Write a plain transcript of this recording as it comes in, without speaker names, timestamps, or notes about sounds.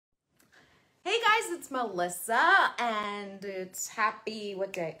guys, it's Melissa, and it's happy,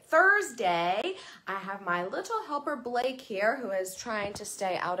 what day? Thursday. I have my little helper Blake here, who is trying to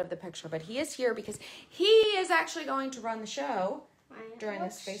stay out of the picture, but he is here because he is actually going to run the show during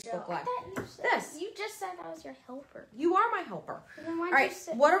this Facebook Live. You just said I was your helper. You are my helper. Then All right,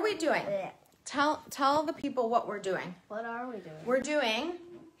 what are we doing? Tell the people what we're doing. What are we doing? We're doing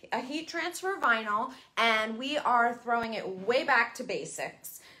a heat transfer vinyl, and we are throwing it way back to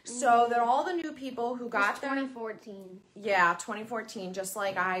basics. So that all the new people who got their 2014. Yeah, 2014, just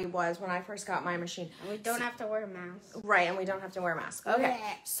like I was when I first got my machine. And we don't have to wear a mask. Right, and we don't have to wear a mask. Okay,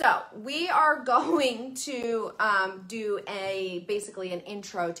 Yeah. so we are going to do basically an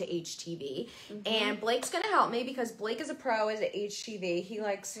intro to HTV, and Blake's going to help me because Blake is a pro at HTV. He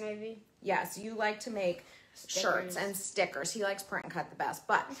likes Yes, you like to make shirts and stickers. He likes print and cut the best,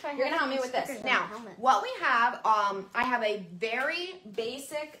 but you're gonna help me with this. Now, what we have, I have a very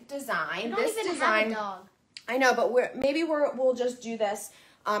basic design. This design, have a dog. I know, but we'll just do this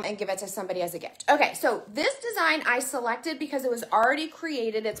and give it to somebody as a gift. Okay, so this design I selected because it was already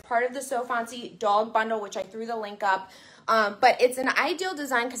created. It's part of the So Fancy dog bundle, which I threw the link up. But it's an ideal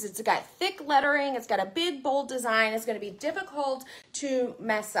design because it's got thick lettering, it's got a big, bold design, it's going to be difficult to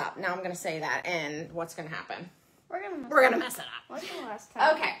mess up. Now I'm going to say that, and what's going to happen? We're going to mess it up. What's the last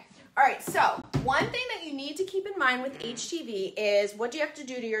time? Okay. All right, so one thing that you need to keep in mind with HTV is what do you have to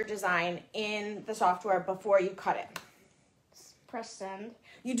do to your design in the software before you cut it? Press send.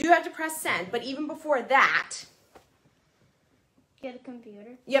 You do have to press send, but even before that, get a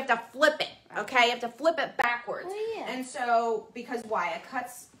computer. you have to flip it, okay? You have to flip it backwards. Oh, yeah. And so, because why? It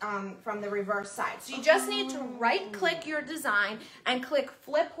cuts from the reverse side. So you just need to right-click your design and click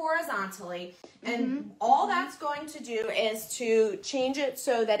flip horizontally. And all that's going to do is to change it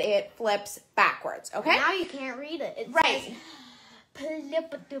so that it flips backwards, okay? Now you can't read it. It Right.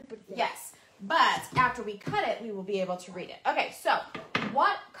 says, Yes. But after we cut it, we will be able to read it. Okay, so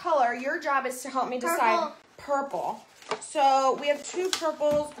what color? Your job is to help me decide. Purple. So we have two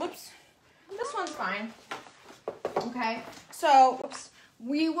purples. Whoops. This one's fine. Okay. So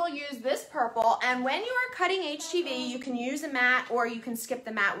we will use this purple. And when you are cutting HTV, you can use a mat or you can skip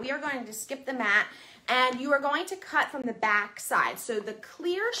the mat. We are going to skip the mat. And you are going to cut from the back side. So the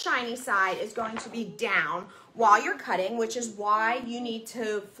clear, shiny side is going to be down while you're cutting, which is why you need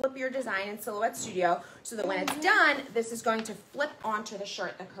to flip your design in Silhouette Studio so that when it's done, this is going to flip onto the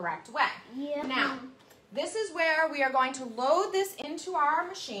shirt the correct way. Yeah. Now, this is where we are going to load this into our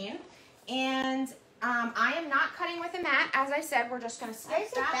machine. And I am not cutting with a mat. As I said, we're just going to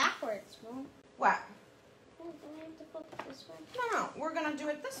skip that. backwards, Mom. What? Oh, don't we have to flip it this way? No, we're going to do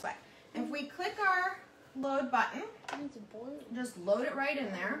it this way. If we click our load button, just load it right in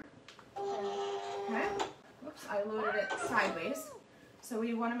there. Okay. Whoops, I loaded it sideways. So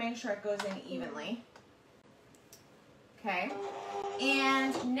we want to make sure it goes in evenly. Okay.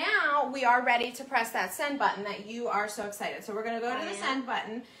 And now we are ready to press that send button that you are so excited. So we're going to go to the send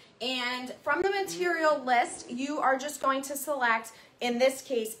button. And from the material list, you are just going to select, in this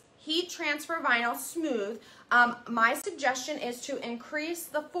case, Heat Transfer Vinyl Smooth. My suggestion is to increase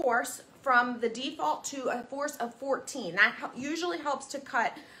the force from the default to a force of 14. That usually helps to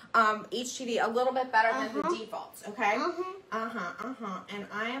cut HTV a little bit better than the defaults, okay? And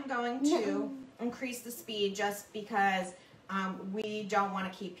I am going to increase the speed just because we don't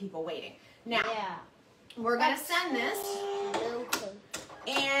want to keep people waiting. Now, we're going to send this,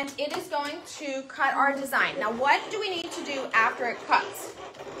 and it is going to cut our design. Now, what do we need to do after it cuts?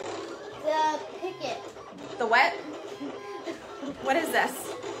 Pick it. The what? What is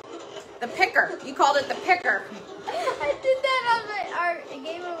this? The picker. You called it the picker. I did that on our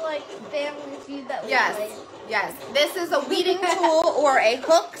game of like Family Feud that we played. Yes. This is a weeding tool or a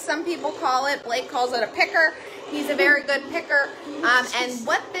hook, some people call it. Blake calls it a picker. He's a very good picker. And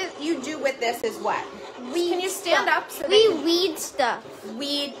what you do with this is what? Can you stand up? So weed stuff.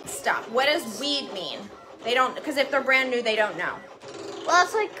 Weed stuff. What does weed mean? They don't, because if they're brand new, they don't know. Well,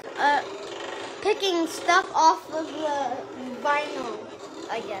 it's like picking stuff off of the vinyl,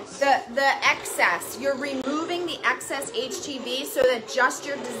 I guess. The excess. You're removing the excess HTV so that just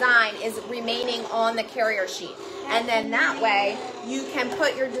your design is remaining on the carrier sheet. And then that way, you can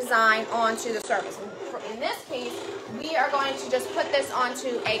put your design onto the surface. In this case, we are going to just put this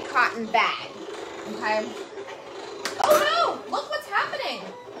onto a cotton bag. Okay? Oh no! Look what's happening!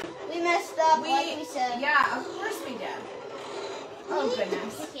 We messed up, like we said. Yeah, of course we did. Oh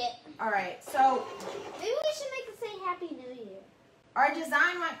goodness. Alright, so maybe we should make it say Happy New Year. Our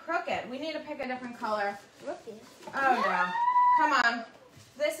design went crooked. We need to pick a different color. Crooked? Oh no. Come on.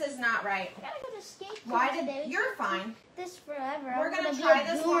 This is not right. I gotta go to skate. Why did you're fine? This forever. We're gonna try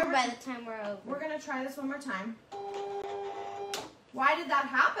this one more by the time we're over. We're gonna try this one more time. Why did that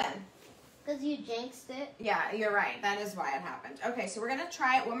happen? Because you jinxed it. Yeah, you're right. That is why it happened. Okay, so we're gonna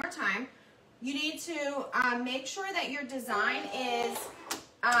try it one more time. You need to make sure that your design is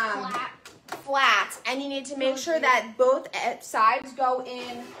flat, and you need to make sure that both sides go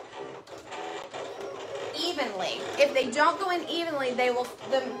in evenly. If they don't go in evenly, the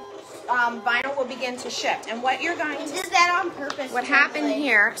vinyl will begin to shift. And what you're going to do that on purpose. What happened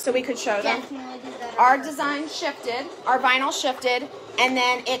here, so we could show them. Our design shifted, our vinyl shifted, and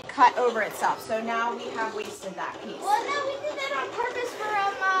then it cut over itself. So now we have wasted that piece. Well, no, we did that on purpose for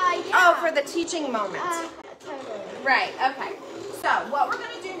Oh, for the teaching moment. Totally. Right. Okay. So what we're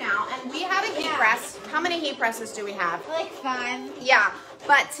gonna do now, and we have a heat press. How many heat presses do we have? Like 5. Yeah.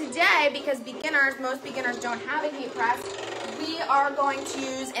 But today, because most beginners don't have a heat press, we are going to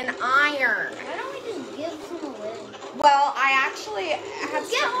use an iron. Why don't we just give some away? Well, I actually have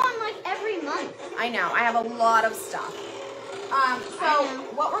get one like every month. I know. I have a lot of stuff. So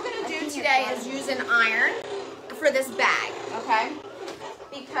what we're going to do today is use an iron for this bag, okay?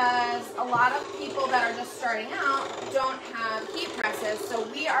 Because a lot of people that are just starting out don't have heat presses, so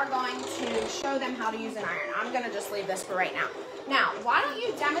we are going to show them how to use an iron. I'm going to just leave this for right now. Now, why don't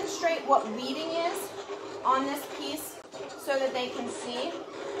you demonstrate what weeding is on this piece so that they can see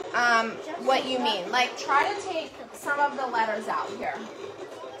what you mean. Like, try to take some of the letters out here.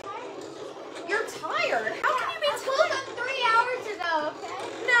 You're tired. How can you be tired? I pulled them 3 hours ago, okay?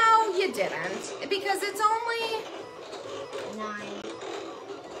 No, you didn't. Because it's only 9.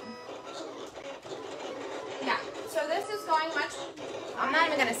 Yeah, so this is going much, I'm not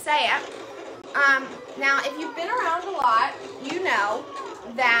even going to say it. Now, if you've been around a lot, you know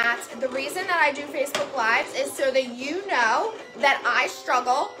that the reason that I do Facebook Lives is so that you know that I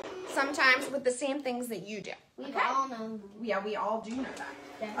struggle sometimes with the same things that you do. We all know. Yeah, we all do know that.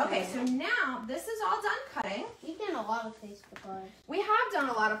 Definitely. Okay, so now this is all done cutting. We've done a lot of Facebook Lives. We have done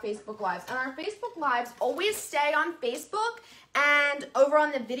a lot of Facebook Lives, and our Facebook Lives always stay on Facebook and over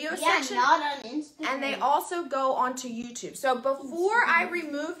on the video section. Yeah, not on Instagram. And they also go onto YouTube. So before I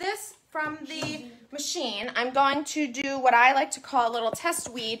remove this from the machine, I'm going to do what I like to call a little test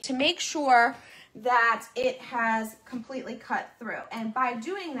weed to make sure that it has completely cut through. And by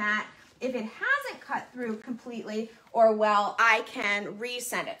doing that, if it hasn't cut through completely or well, I can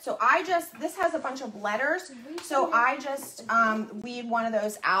resend it. So this has a bunch of letters, so I just weed one of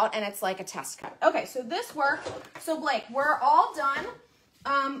those out, and it's like a test cut. Okay, so this worked. So Blake, we're all done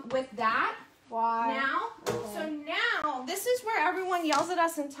with that. Why? Now, so now, this is where everyone yells at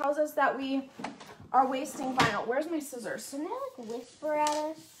us and tells us that we are wasting vinyl. Where's my scissors? Can they like whisper at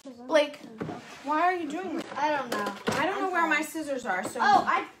us? Blake, why are you doing that? I don't know. I don't know where my scissors are. So oh,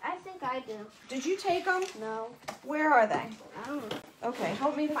 I think I do. Did you take them? No. Where are they? I don't know. Okay,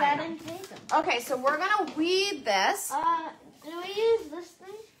 help me I find them. didn't take them. Okay, so we're gonna weed this. Do we use this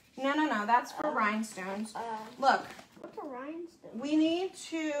thing? No, that's for rhinestones. Look. What's a rhinestone? We need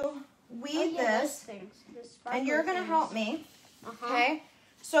to weed this, and you're gonna help me. Okay.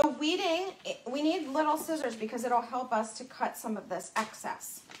 So weeding, we need little scissors because it'll help us to cut some of this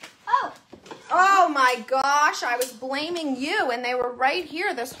excess. Oh my gosh, I was blaming you and they were right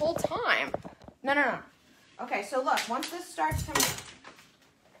here this whole time. No. Okay, so look, once this starts coming,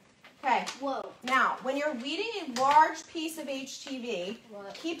 okay. Whoa. Now, when you're weeding a large piece of HTV,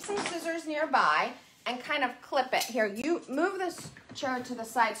 keep some scissors nearby and kind of clip it. Here, you move this chair to the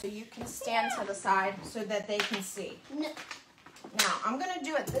side so you can stand to the side so that they can see. No. Now, I'm going to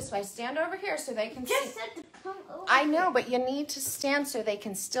do it this way. Stand over here so they can see. Just said to come over. I know, but you need to stand so they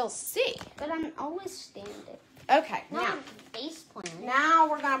can still see. But I'm always standing. Okay, now. now. Face plan. Now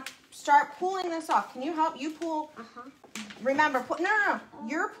we're going to start pulling this off. Can you help? You pull. Remember, no.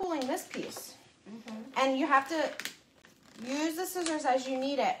 You're pulling this piece. And you have to use the scissors as you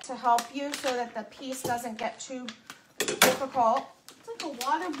need it to help you so that the piece doesn't get too difficult. It's like a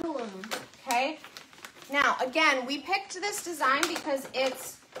water balloon. Okay. Now, again, we picked this design because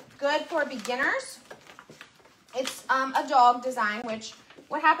it's good for beginners. It's a dog design, which,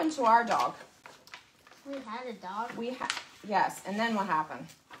 what happened to our dog? We had a dog. Yes, and then what happened?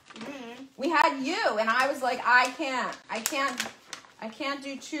 We had you, and I was like, I can't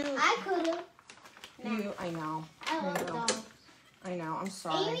do two. I could have. I know. I love dogs. I know, I'm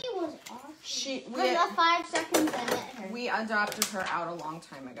sorry. Amy was awesome. For the 5 seconds I met her. We adopted her out a long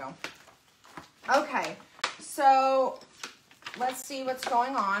time ago. Okay, so let's see what's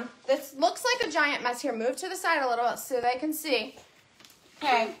going on. This looks like a giant mess here. Move to the side a little bit so they can see.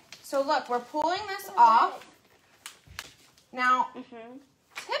 Okay, so look, we're pulling this off. Now,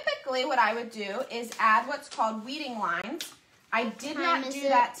 typically what I would do is add what's called weeding lines. I did not do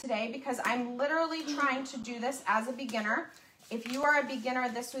that today because I'm literally trying to do this as a beginner. If you are a beginner,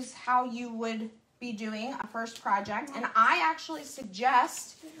 this was how you would be doing a first project. And I actually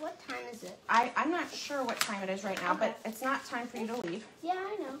suggest... What time is it? I'm not sure what time it is right now, but it's not time for you to leave. Yeah,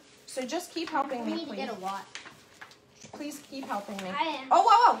 I know. So just keep helping me, please. I need to get a lot. Please keep helping me. I am. Oh,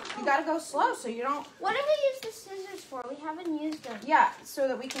 whoa, whoa. You got to go slow so you don't... What do we use the scissors for? We haven't used them. Yeah, so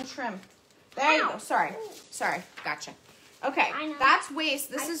that we can trim. There you go. Sorry. Sorry. Gotcha. Okay, that's waste.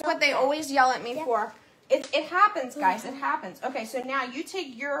 This is what they always yell at me for. It happens, guys. It happens. Okay, so now you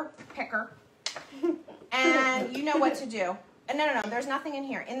take your picker, and you know what to do. No. There's nothing in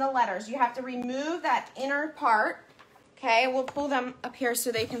here. In the letters, you have to remove that inner part. Okay, we'll pull them up here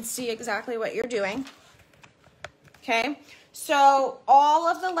so they can see exactly what you're doing. Okay, so all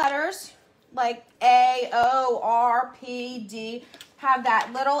of the letters, like A, O, R, P, D, have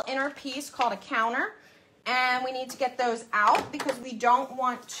that little inner piece called a counter. And we need to get those out because we don't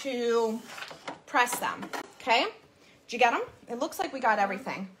want to press them, okay? Did you get them? It looks like we got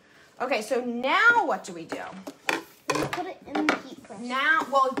everything. Okay, so now what do we do? We put it in the heat press. Now,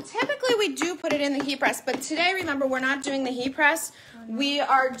 well, typically we do put it in the heat press, but today, remember, we're not doing the heat press. We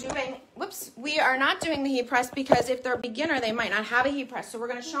are not doing the heat press because if they're a beginner, they might not have a heat press. So we're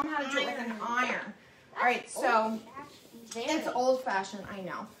going to show them how to do it with an iron. All right, so it's old-fashioned, I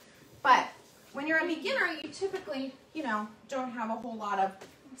know. But when you're a beginner, you typically, don't have a whole lot of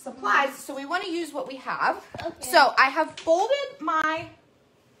supplies. So we want to use what we have. Okay. So I have folded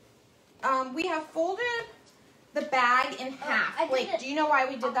we have folded the bag in half. Wait, do you know why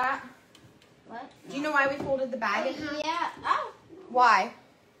we did that? What? Do you know why we folded the bag in half? Yeah. Oh. Why?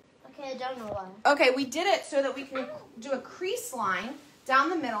 Okay, I don't know why. Okay, we did it so that we can do a crease line down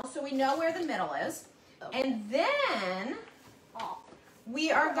the middle so we know where the middle is. Okay. And then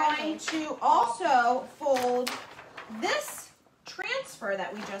we are going to also fold this transfer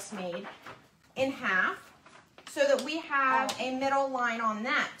that we just made in half so that we have a middle line on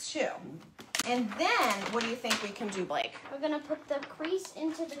that too. And then, what do you think we can do, Blake? We're going to put the crease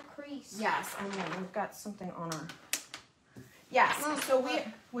into the crease. Yes, and then we've got something on our... Yes, so what'd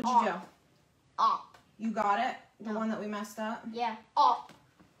you do? Up. You got it? The one that we messed up? Yeah. Up.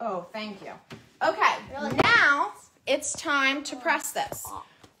 Oh, thank you. Okay, now it's time to press this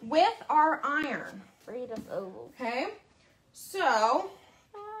with our iron. Okay, so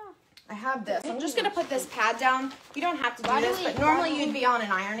I have this. I'm just going to put this pad down. You don't have to do this, but normally you'd be on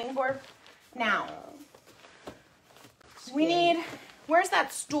an ironing board. Now, we need, where's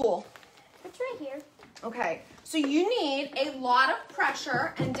that stool? It's right here. Okay, so you need a lot of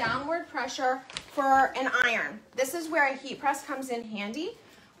pressure and downward pressure for an iron. This is where a heat press comes in handy.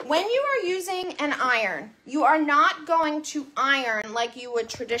 When you are using an iron, you are not going to iron like you would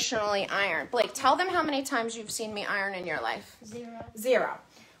traditionally iron. Blake, tell them how many times you've seen me iron in your life. 0. 0.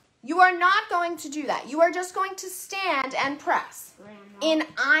 You are not going to do that. You are just going to stand and press in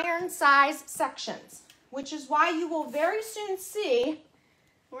iron size sections, which is why you will very soon see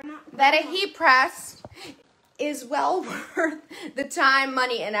that a heat press is well worth the time,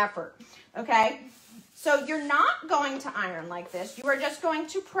 money, and effort. Okay? So you're not going to iron like this. You are just going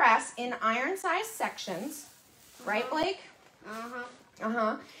to press in iron size sections. Right, Blake? Uh-huh.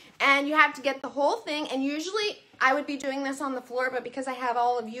 Uh-huh. And you have to get the whole thing. And usually I would be doing this on the floor, but because I have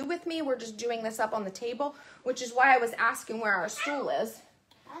all of you with me, we're just doing this up on the table, which is why I was asking where our stool is.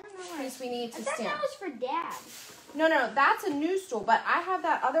 I don't know in case we need to stand. I thought that was for Dad. No, that's a new stool, but I have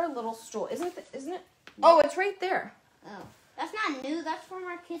that other little stool. Isn't it? Oh, it's right there. Oh. That's not new. That's from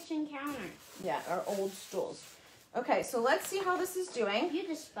our kitchen counter. Yeah, our old stools. Okay, so let's see how this is doing. You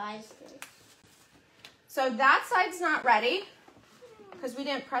despised it. So that side's not ready because we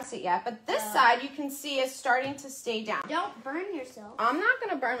didn't press it yet. But this side, you can see, is starting to stay down. Don't burn yourself. I'm not going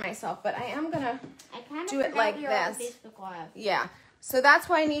to burn myself, but I am going to do it like this. Facebook Live. Yeah. So that's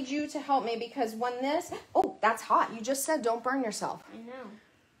why I need you to help me because when this... Oh, that's hot. You just said don't burn yourself. I know.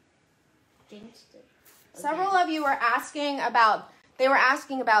 Jinxed it. Okay. Several of you were asking about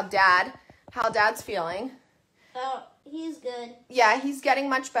Dad, how Dad's feeling. Oh, he's good. Yeah, he's getting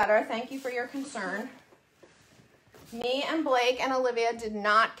much better. Thank you for your concern. Me and Blake and Olivia did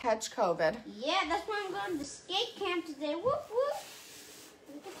not catch COVID. Yeah, that's why I'm going to skate camp today. Whoop, whoop.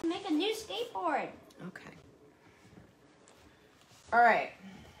 We get to make a new skateboard. Okay. All right.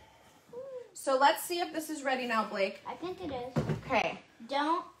 So let's see if this is ready now, Blake. I think it is. Okay.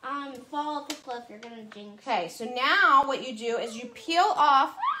 Don't fall off the cliff. You're going to jinx. Okay, so now what you do is you peel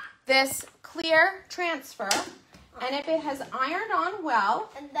off this clear transfer, and if it has ironed on well...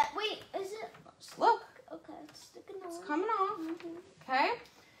 And that, wait, is it... Look. Okay, it's sticking on. It's coming off. Mm-hmm. Okay.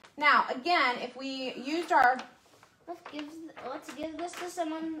 Now, again, if we used our... Let's give this to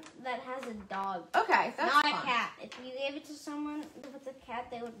someone that has a dog. Okay, that's not fine. a cat. If we gave it to someone with a cat,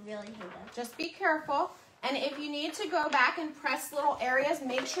 they would really hate us. Just be careful. And if you need to go back and press little areas,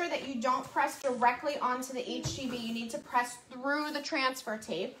 make sure that you don't press directly onto the HGB. You need to press through the transfer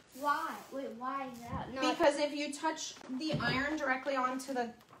tape. Why? Wait, why is that? No, because if you touch the iron directly onto the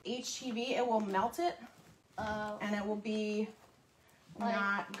HGB, it will melt it. And it will be like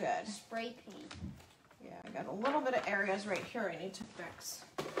not good. Spray paint. Yeah, I got a little bit of areas right here I need to fix.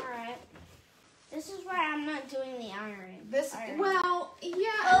 Alright. This is why I'm not doing the ironing. Well, yeah.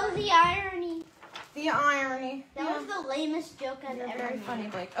 Oh, the irony. The irony. That was the lamest joke I've ever Very made. funny,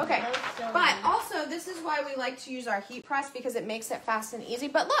 Blake. Okay, So but lame. also this is why we like to use our heat press because it makes it fast and easy.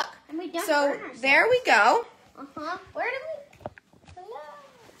 But look, And we don't so burn ourselves. there we go. Where did we? Hello.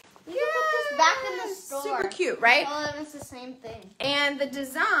 We can put this back in the store. Super cute, right? Oh, it's the same thing. And the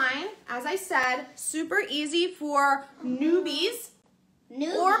design, as I said, super easy for newbies.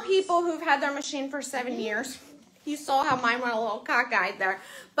 Or people who've had their machine for 7 years. You saw how mine went a little cockeyed there.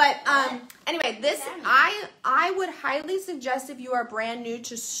 But anyway, this I would highly suggest if you are brand new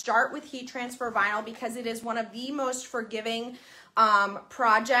to start with heat transfer vinyl because it is one of the most forgiving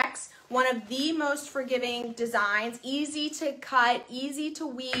projects, one of the most forgiving designs, easy to cut, easy to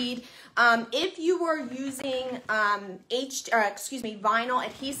weed. If you are using vinyl,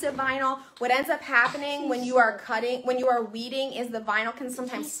 adhesive vinyl, what ends up happening when you are weeding is the vinyl can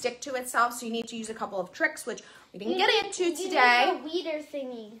sometimes stick to itself, so you need to use a couple of tricks, which we didn't get into today. You need a weeder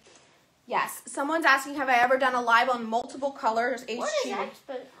thingy. Yes, someone's asking, have I ever done a live on multiple colors? What is that?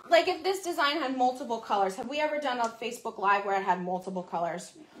 Like if this design had multiple colors, have we ever done a Facebook Live where it had multiple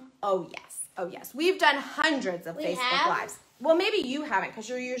colors? Oh yes, oh yes. We've done hundreds of Facebook Lives. Well, maybe you haven't because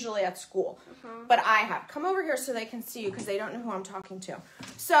you're usually at school, but I have. Come over here so they can see you because they don't know who I'm talking to.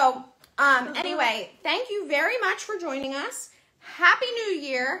 So anyway, thank you very much for joining us. Happy New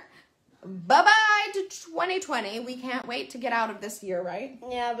Year. Bye-bye to 2020. We can't wait to get out of this year, right?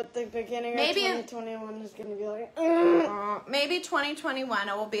 Yeah, but the beginning of 2021 is going to be like... maybe 2021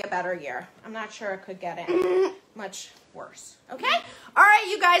 it will be a better year. I'm not sure it could get any much worse. Okay? All right,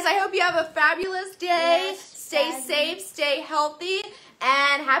 you guys. I hope you have a fabulous day. Yes, stay safe, stay healthy,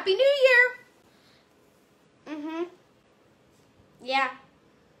 and Happy New Year. Yeah.